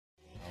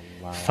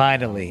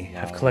Finally,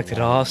 I've collected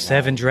all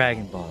 7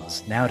 Dragon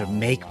Balls. Now to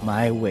make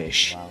my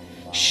wish.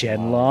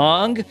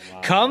 Shenlong,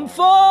 come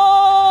forth!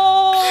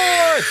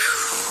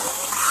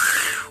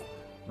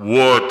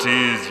 What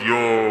is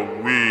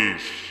your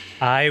wish?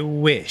 I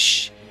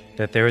wish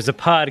that there is a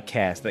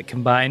podcast that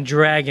combined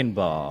Dragon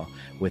Ball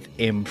with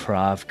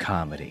improv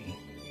comedy.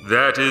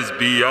 That is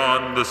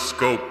beyond the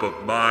scope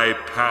of my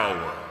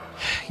power.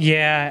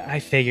 Yeah, I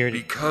figured.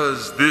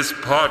 Because this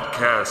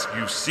podcast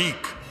you seek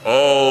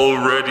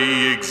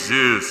already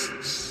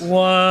exists.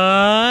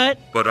 What?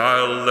 But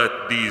I'll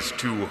let these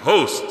 2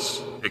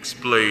 hosts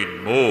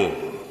explain more.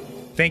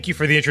 Thank you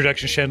for the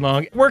introduction,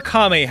 Shenlong. We're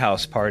Kame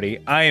House Party.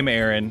 I am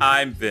Aaron.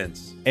 I'm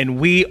Vince. And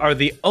we are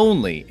the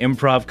only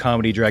improv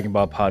comedy Dragon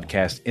Ball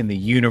podcast in the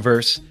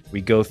universe. We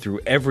go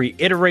through every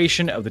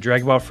iteration of the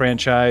Dragon Ball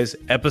franchise,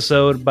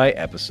 episode by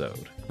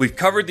episode. We've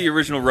covered the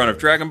original run of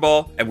Dragon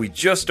Ball, and we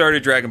just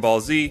started Dragon Ball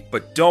Z,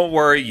 but don't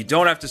worry, you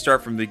don't have to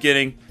start from the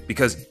beginning,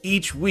 because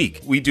each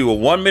week we do a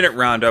 1-minute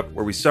roundup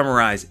where we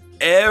summarize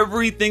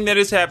everything that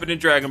has happened in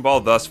Dragon Ball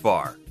thus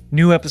far.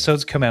 New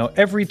episodes come out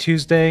every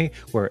Tuesday,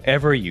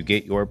 wherever you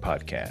get your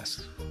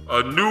podcasts.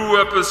 A new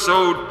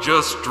episode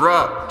just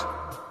dropped.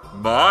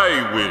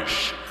 My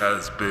wish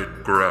has been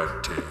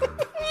granted.